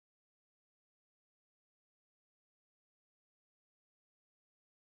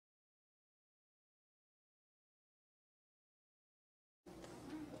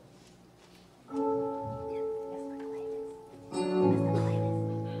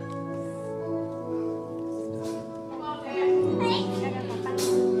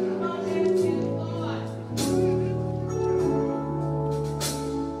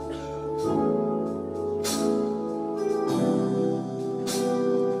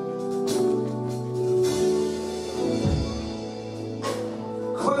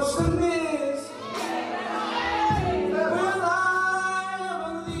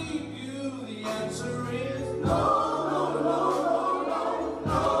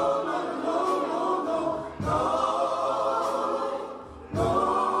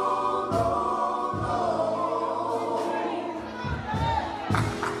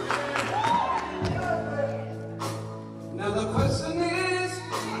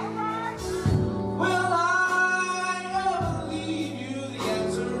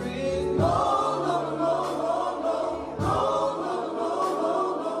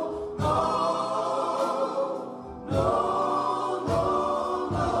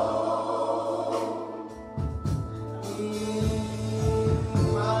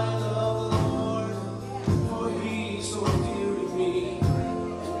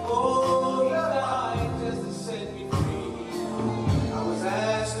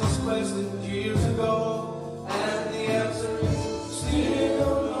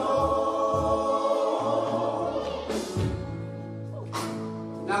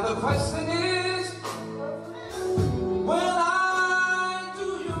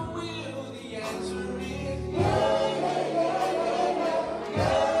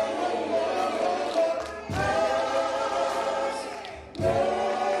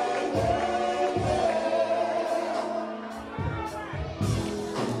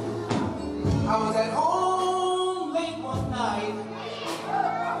I was at home late one night.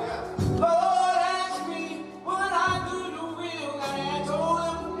 Lord asked me, would I do your will? And I told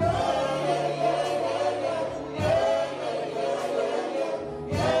him,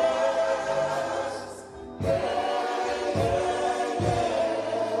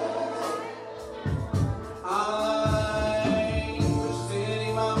 I'm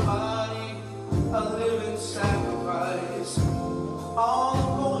presenting my body a living sacrifice. All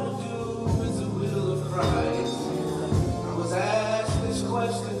I'm going to do is the will of Christ. I was asked this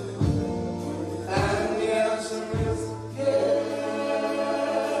question, and the answer is yes.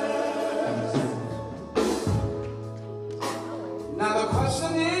 Now the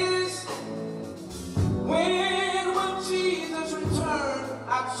question is, when will Jesus return? I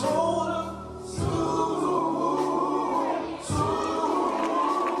told him,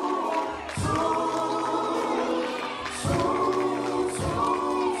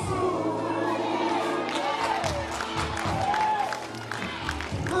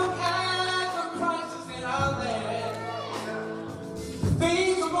 look at the crisis in our land.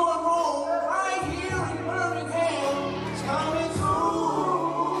 Things are going wrong right here in Birmingham. It's coming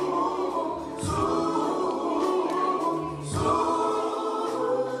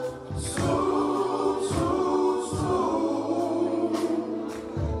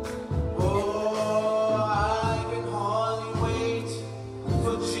Oh, I can hardly wait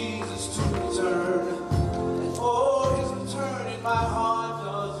for Jesus to return. And oh, his return in my heart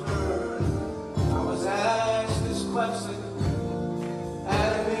does hurt. I was asked this question,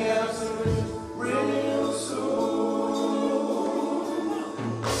 and the answer is real soon.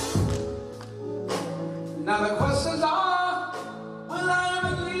 Now the questions are, will I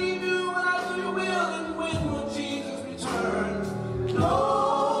ever leave you when I do your will? And when will Jesus return? No.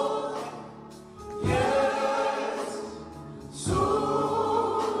 Yes. Soon.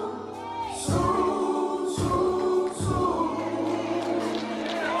 Soon, soon, soon.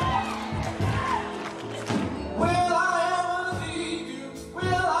 Will I ever leave you?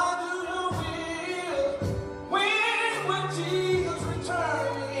 Will I do your will? When will Jesus return?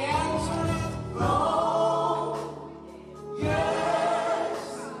 The answer is no. Yes.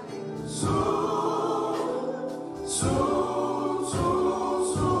 Soon. Soon, soon,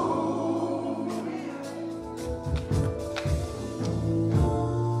 soon.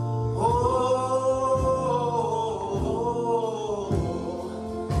 Oh,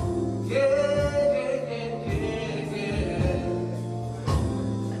 yeah, yeah, yeah, yeah.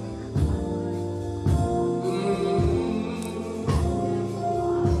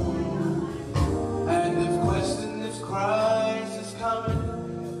 And if Christ is coming,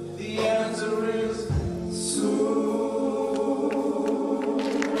 the answer is soon.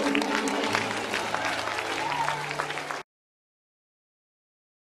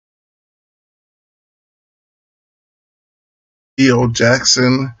 E.O.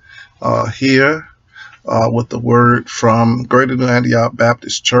 Jackson here with the word from Greater New Antioch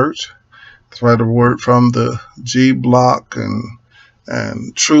Baptist Church. That's right, a word from the G Block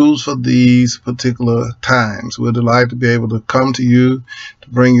and truths for these particular times. We're delighted to be able to come to you to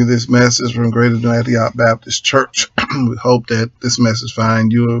bring you this message from Greater New Antioch Baptist Church. We hope that this message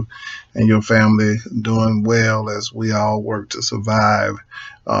finds you and your family doing well as we all work to survive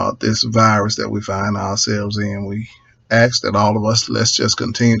this virus that we find ourselves in. We ask that all of us, let's just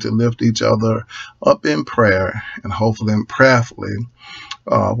continue to lift each other up in prayer and hopefully and prayerfully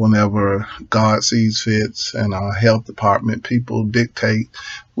whenever God sees fit and our health department people dictate,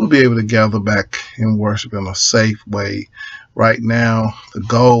 we'll be able to gather back and worship in a safe way. Right now, the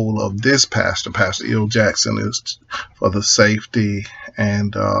goal of this Pastor E.O. Jackson, is for the safety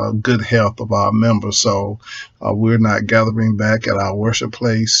and good health of our members. So we're not gathering back at our worship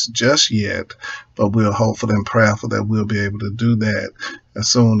place just yet, but we're hopeful and prayerful that we'll be able to do that as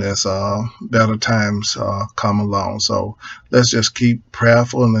soon as better times come along. So let's just keep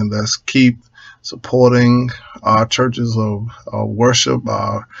prayerful and then let's keep supporting our churches of worship,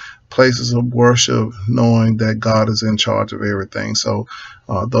 our places of worship, knowing that God is in charge of everything. So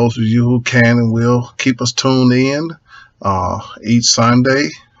those of you who can and will, keep us tuned in each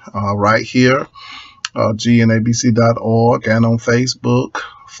Sunday right here, gnabc.org, and on Facebook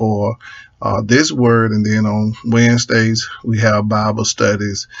for this word. And then on Wednesdays, we have Bible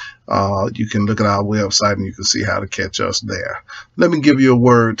studies. You can look at our website and you can see how to catch us there. Let me give you a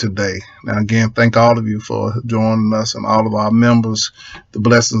word today. Now, again, thank all of you for joining us and all of our members. The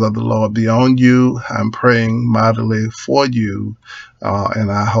blessings of the Lord be on you. I'm praying mightily for you.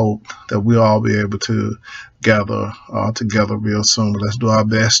 And I hope that we'll all be able to gather together real soon. Let's do our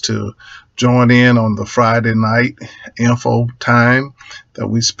best to join in on the Friday night info time that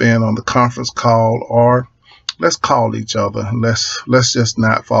we spend on the conference call, or let's call each other. Let's just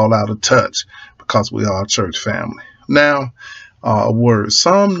not fall out of touch, because we are a church family. Now, word,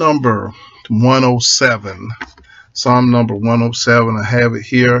 Psalm number 107. Psalm number 107, I have it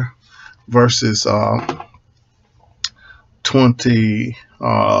here, verses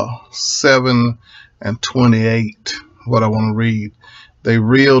 27 and 28, what I want to read. They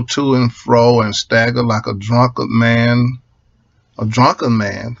reel to and fro and stagger like a drunken man.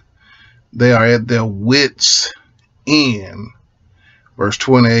 They are at their wits' end. Verse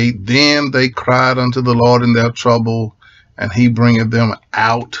 28, then they cried unto the Lord in their trouble, and he bringeth them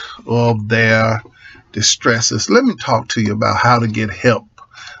out of their distresses. Let me talk to you about how to get help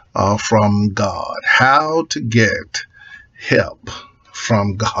from God. How to get help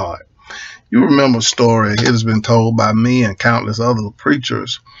from God. You remember a story, it has been told by me and countless other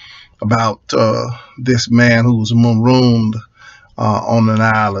preachers, about this man who was marooned on an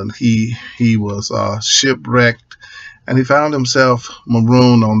island. He was shipwrecked, and he found himself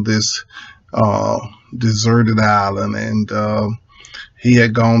marooned on this deserted island, and he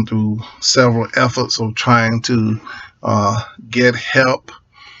had gone through several efforts of trying to get help.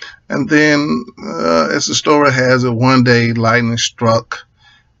 And then, as the story has it, one day lightning struck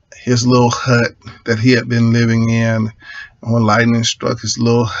his little hut that he had been living in. And when lightning struck his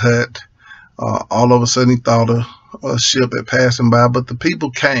little hut, all of a sudden he thought a ship had passed him by, but the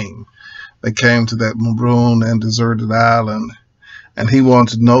people came. They came to that marooned and deserted island, and he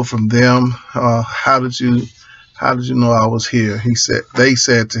wanted to know from them, how did you know I was here? They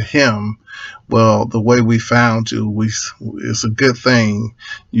said to him, well, the way we found you, it's a good thing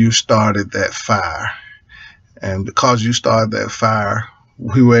you started that fire. And because you started that fire,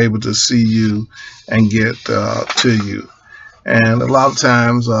 we were able to see you and get to you. And a lot of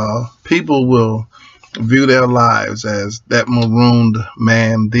times people will view their lives as that marooned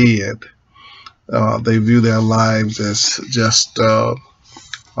man did. They view their lives as just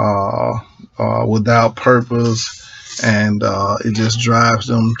without purpose, and it just drives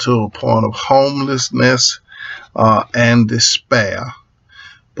them to a point of homelessness and despair.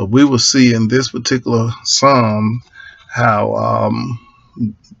 But we will see in this particular psalm how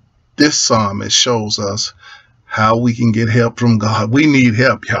this psalmist shows us how we can get help from God. We need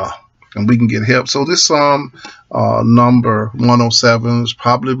help, y'all, and we can get help. So this psalm number 107 is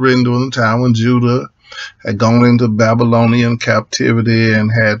probably written during the time when Judah had gone into Babylonian captivity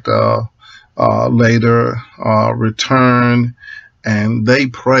and had later returned, and they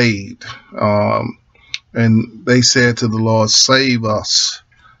prayed and they said to the Lord, save us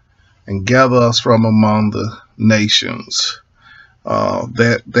and gather us from among the nations.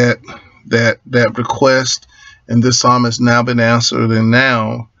 That request in this psalm has now been answered, and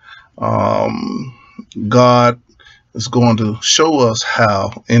now God is going to show us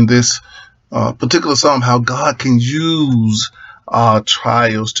how in this particular psalm, how God can use our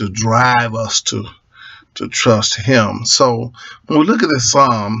trials to drive us to trust him. So when we look at this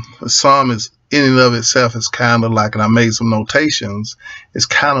psalm, the psalm is in and of itself is kind of like, and I made some notations, it's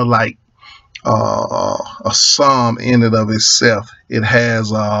kind of like a psalm in and of itself. It has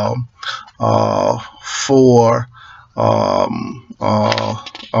 4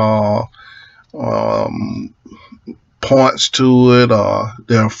 points to it.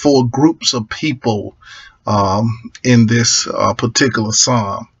 There are 4 groups of people in this particular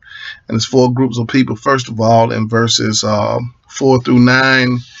psalm, and it's 4 groups of people. First of all, in verses 4 through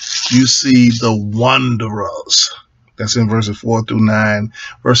 9, you see the wanderers. That's in verses 4 through 9.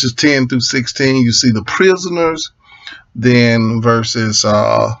 Verses 10 through 16, you see the prisoners. Then verses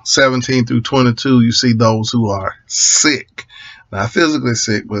 17 through 22, you see those who are sick, not physically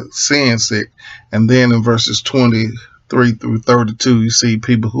sick, but sin sick. And then in verses 23 through 32, you see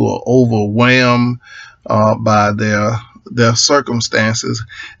people who are overwhelmed by their circumstances.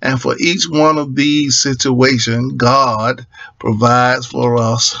 And for each one of these situations, God provides for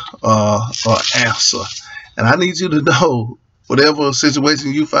us an answer. And I need you to know, whatever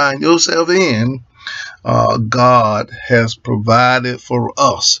situation you find yourself in, God has provided for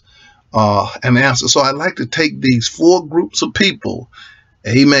us an answer. So I'd like to take these 4 groups of people,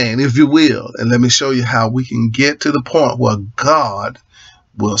 amen, if you will, and let me show you how we can get to the point where God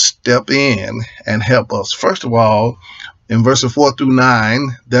will step in and help us. First of all, in verses 4 through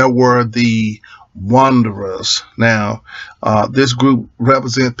 9, there were the wanderers. Now, this group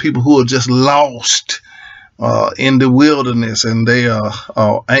represents people who are just lost in the wilderness, and they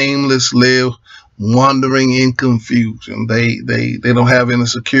are aimlessly wandering in confusion. They don't have any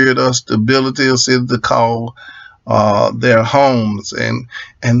security or stability or city to call their homes, and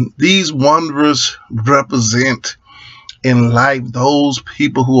these wanderers represent in life, those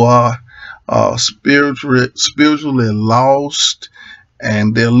people who are spiritually lost,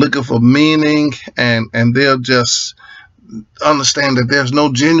 and they're looking for meaning, and they'll just understand that there's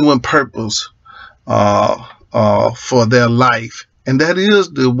no genuine purpose for their life. And that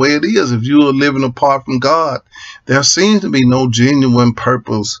is the way it is. If you are living apart from God, there seems to be no genuine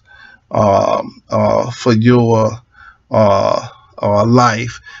purpose for your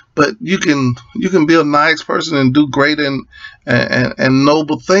life. But you can be a nice person and do great and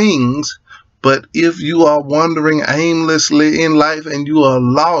noble things. But if you are wandering aimlessly in life and you are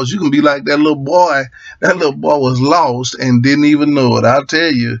lost, you can be like that little boy. That little boy was lost and didn't even know it. I'll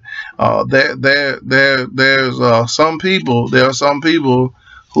tell you, there are some people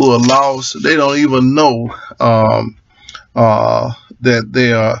who are lost. They don't even know that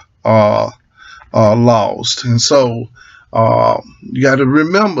they are lost. And so you got to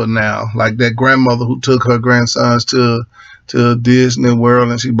remember now, like that grandmother who took her grandsons to Disney World,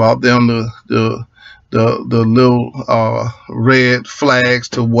 and she bought them the little red flags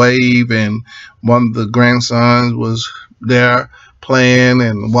to wave, and one of the grandsons was there playing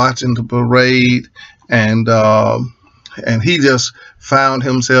and watching the parade, and he just found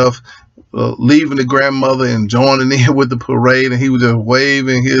himself leaving the grandmother and joining in with the parade, and he was just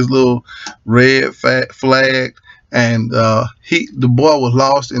waving his little red flag, and the boy was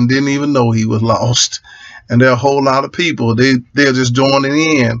lost and didn't even know he was lost. And there are a whole lot of people, they're just joining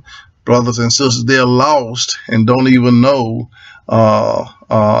in, brothers and sisters. They're lost and don't even know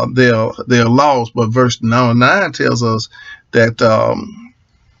they're lost. But verse 9 tells us that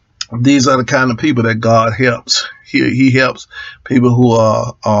these are the kind of people that God helps. He helps people who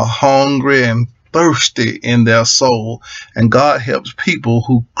are hungry and thirsty in their soul, and God helps people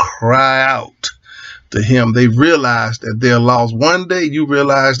who cry out to Him. They realize that they're lost. One day you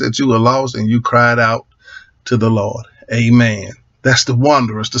realize that you were lost and you cried out to the Lord. Amen. That's the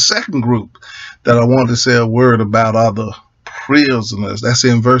wanderers. The second group that I want to say a word about are the prisoners. That's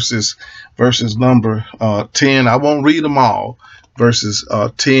in verses number 10. I won't read them all. Verses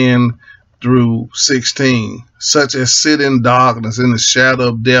 10 through 16. Such as sit in darkness in the shadow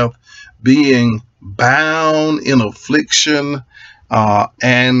of death, being bound in affliction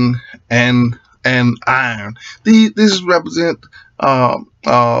and iron. This represent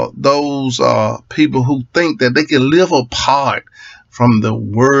those people who think that they can live apart from the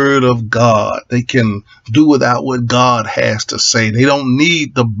Word of God. They can do without what God has to say. They don't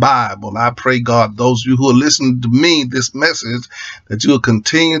need the Bible. I pray, God, those of you who are listening to me, this message, that you will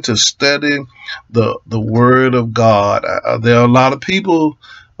continue to study the Word of God. There are a lot of people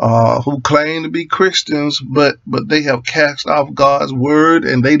who claim to be Christians, but they have cast off God's Word,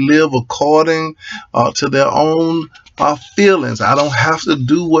 and they live according to their own feelings. I don't have to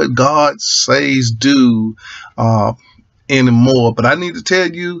do what God says do anymore. But I need to tell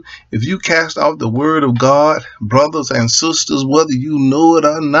you, if you cast off the Word of God, brothers and sisters, whether you know it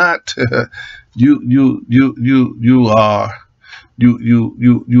or not, you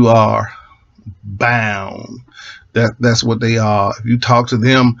are bound. That's what they are. If you talk to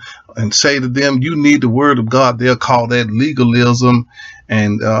them and say to them, you need the Word of God, they'll call that legalism,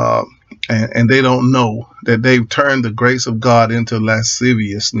 and they don't know that they've turned the grace of God into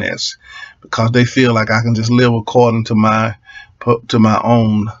lasciviousness, because they feel like I can just live according to my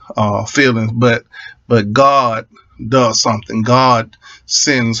own feelings. But God does something. God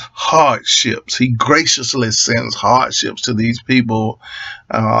sends hardships. He graciously sends hardships to these people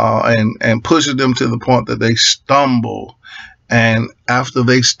and pushes them to the point that they stumble. And after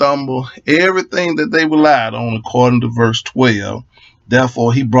they stumble, everything that they relied on, according to verse 12,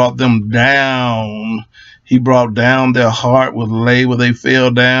 therefore He brought them down. He brought down their heart with labor. They fell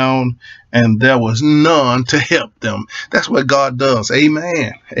down, and there was none to help them. That's what God does.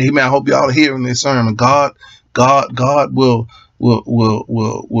 Amen. Amen. I hope y'all are hearing this sermon. God will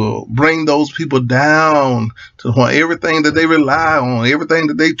bring those people down to the point. Everything that they rely on, everything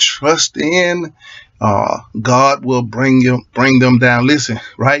that they trust in, God will bring them down. Listen,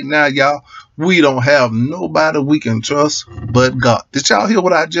 right now, y'all, we don't have nobody we can trust but God. Did y'all hear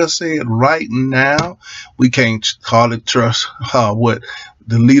what I just said? Right now, we can't hardly trust what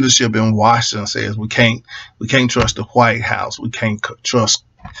the leadership in Washington says. We can't trust the White House. We can't trust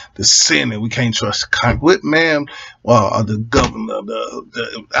the Senate. We can't trust Congress. Man, the governor.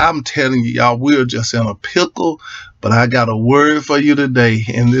 I'm telling you, y'all, we're just in a pickle. But I got a word for you today.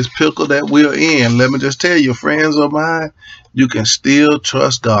 In this pickle that we're in, let me just tell you, friends of mine, you can still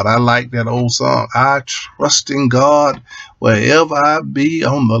trust God. I like that old song. I trust in God wherever I be,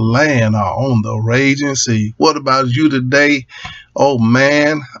 on the land or on the raging sea. What about you today? Oh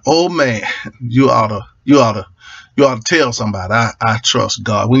man, you ought to You ought to tell somebody, I trust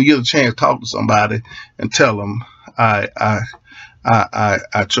God. When you get a chance, talk to somebody and tell them, I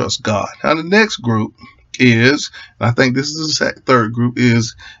trust God. Now the next group is, and I think this is the third group,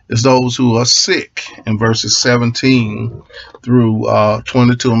 is those who are sick in verses 17 through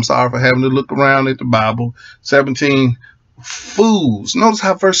 22. I'm sorry for having to look around at the Bible. 17, fools. Notice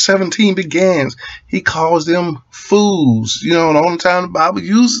how verse 17 begins. He calls them fools. You know, the only time the Bible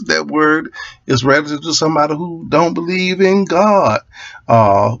uses that word is relative to somebody who don't believe in God.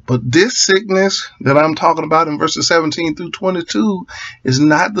 But this sickness that I'm talking about in verses 17 through 22 is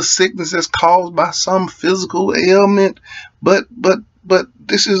not the sickness that's caused by some physical ailment, but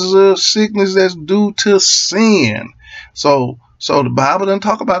this is a sickness that's due to sin. So the Bible doesn't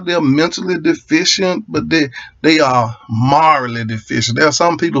talk about they're mentally deficient, but they are morally deficient. There are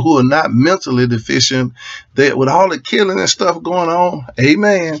some people who are not mentally deficient. With all the killing and stuff going on,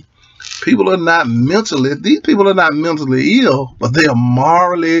 amen, these people are not mentally ill, but they are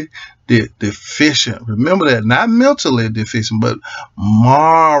morally deficient. Remember that, not mentally deficient, but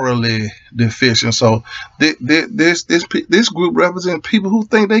morally deficient. So this group represents people who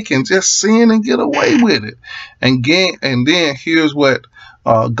think they can just sin and get away with it. And then here's what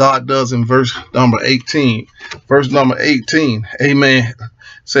God does in verse number 18. Verse number 18, amen,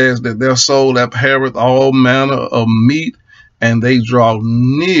 says that their soul abhorreth all manner of meat, and they draw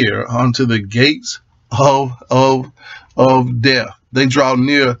near unto the gates of death. They draw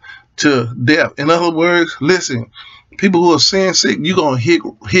near to death. In other words, listen, people who are sin sick, you're going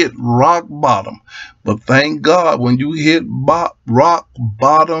to hit rock bottom. But thank God, when you hit rock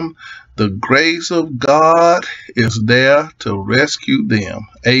bottom, the grace of God is there to rescue them.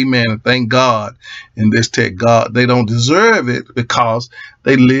 Amen. And thank God in this text, God, they don't deserve it because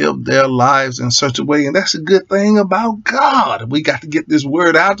they live their lives in such a way. And that's a good thing about God. We got to get this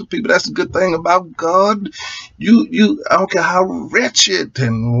word out to people. That's a good thing about God. I don't care how wretched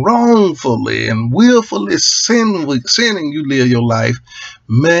and wrongfully and willfully sinning you live your life.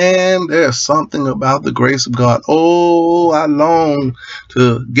 Man, there's something about the grace of God. Oh, I long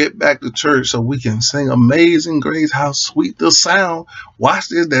to get back to church so we can sing Amazing Grace. How sweet the sound. Watch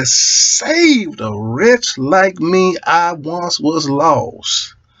this. That saved a wretch like me. I once was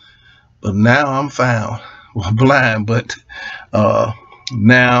lost, but now I'm found. Well, blind, but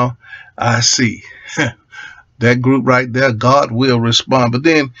now I see. That group right there, God will respond. But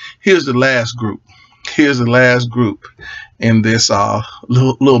then here's the last group. Here's the last group in this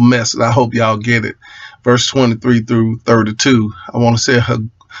little message. I hope y'all get it. Verse 23 through 32. I want to say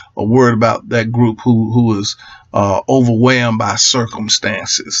a word about that group who is overwhelmed by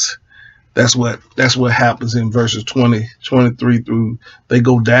circumstances. That's what happens in verses 23 through. They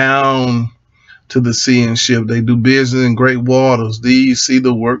go down to the sea and ship. They do business in great waters. These see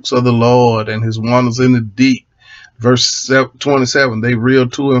the works of the Lord and his wonders in the deep. Verse 27, they reel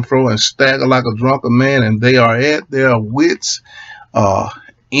to and fro and stagger like a drunken man, and they are at their wits'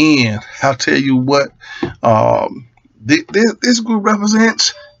 end. I'll tell you what, this group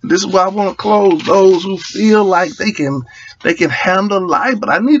represents. This is why I want to close. Those who feel like they can handle life. But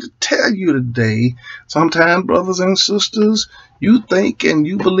I need to tell you today, sometimes, brothers and sisters, you think and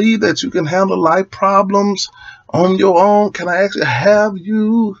you believe that you can handle life problems on your own. Can I actually have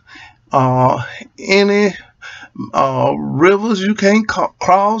you any rivers you can't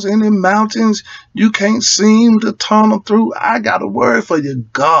cross, any mountains you can't seem to tunnel through? I got a word for you.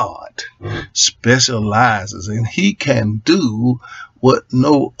 God specializes, and he can do what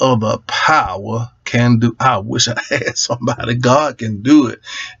no other power can do. I wish I had somebody. God can do it.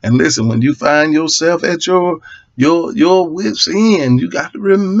 And listen, when you find yourself at your wit's end, you got to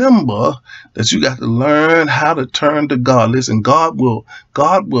remember that you got to learn how to turn to God. Listen, God will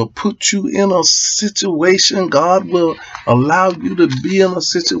put you in a situation. God will allow you to be in a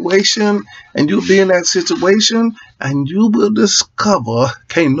situation, and you'll be in that situation, and you will discover,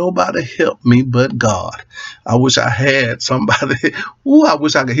 can't nobody help me but God. I wish I had somebody. Ooh, I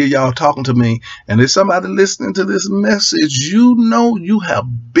wish I could hear y'all talking to me. And if somebody listening to this message, you know you have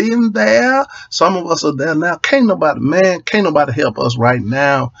been there. Some of us are there now. Can't nobody help us right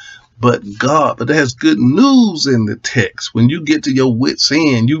now but God. But there's good news in the text. When you get to your wit's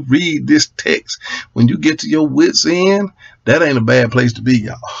end, you read this text. When you get to your wit's end, that ain't a bad place to be,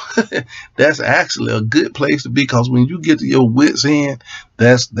 y'all. That's actually a good place to be, because when you get to your wit's end,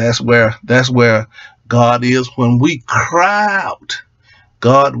 that's where God is. When we cry out,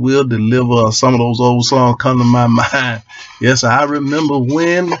 God will deliver us. Some of those old songs come to my mind. Yes, I remember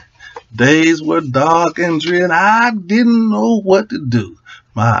when days were dark and dreary, and I didn't know what to do.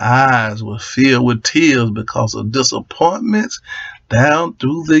 My eyes were filled with tears because of disappointments down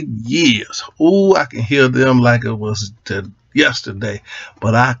through the years. Oh, I can hear them like it was yesterday.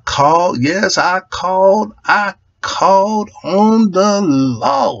 But I called, yes, I called on the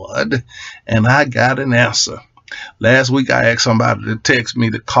Lord, and I got an answer. Last week, I asked somebody to text me,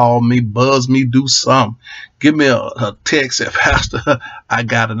 to call me, buzz me, do something. Give me a text that, Pastor, I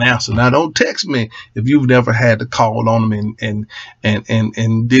got an answer. Now, don't text me if you've never had to call on them and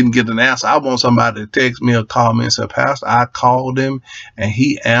didn't get an answer. I want somebody to text me or call me and say, Pastor, I called him and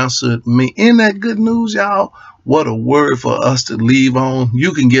he answered me. Isn't that good news, y'all? What a word for us to leave on.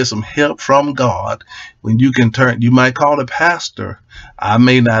 You can get some help from God when you can turn. You might call a pastor. I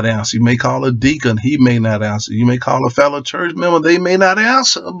may not answer. You may call a deacon. He may not answer. You may call a fellow church member. They may not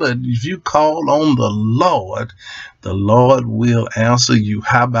answer. But if you call on the Lord will answer you.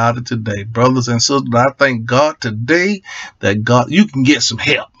 How about it today? Brothers and sisters, I thank God today that God, you can get some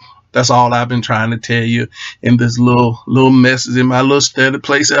help. That's all I've been trying to tell you in this little message in my little study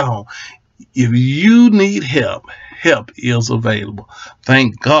place at home. If you need help, help is available.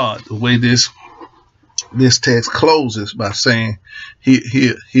 Thank God the way this text closes by saying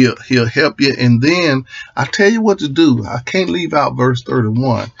he'll help you. And then I tell you what to do. I can't leave out verse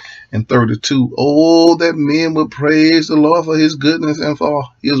 31 and 32. Oh, that men would praise the Lord for his goodness and for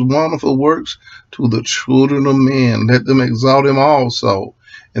his wonderful works to the children of men. Let them exalt him also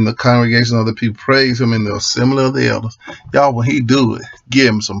in the congregation of the people. Praise him in the assembly of the elders. Y'all, when he do it, give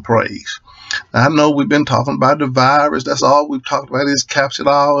him some praise. Now, I know we've been talking about the virus. That's all we've talked about is captured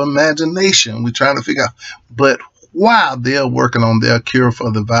our imagination. We're trying to figure out. But while they're working on their cure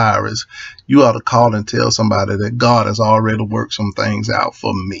for the virus, you ought to call and tell somebody that God has already worked some things out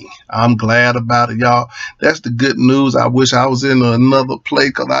for me. I'm glad about it, y'all. That's the good news. I wish I was in another place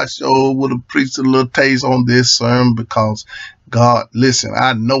because I sure would have preached a little taste on this sermon because God, listen,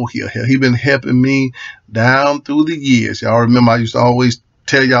 I know he'll help. He's been helping me down through the years. Y'all remember I used to always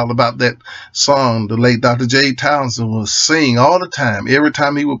tell y'all about that song the late Dr. J. Townsend would sing all the time. Every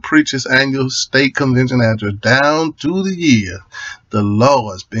time he would preach his annual state convention address, down through the year, the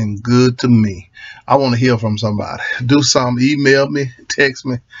Lord's been good to me. I want to hear from somebody. Do something. Email me, text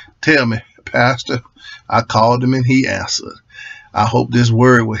me, tell me, Pastor, I called him and he answered. I hope this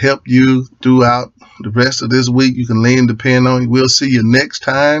word will help you throughout the rest of this week. You can lean and depend on it. We'll see you next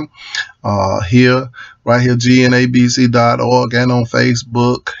time right here, gnabc.org and on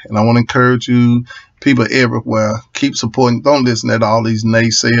Facebook. And I want to encourage you, people everywhere, keep supporting. Don't listen to all these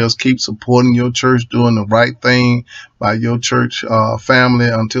naysayers. Keep supporting your church, doing the right thing by your church family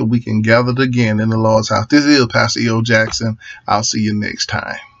until we can gather again in the Lord's house. This is Pastor E.O. Jackson. I'll see you next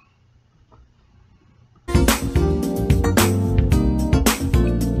time.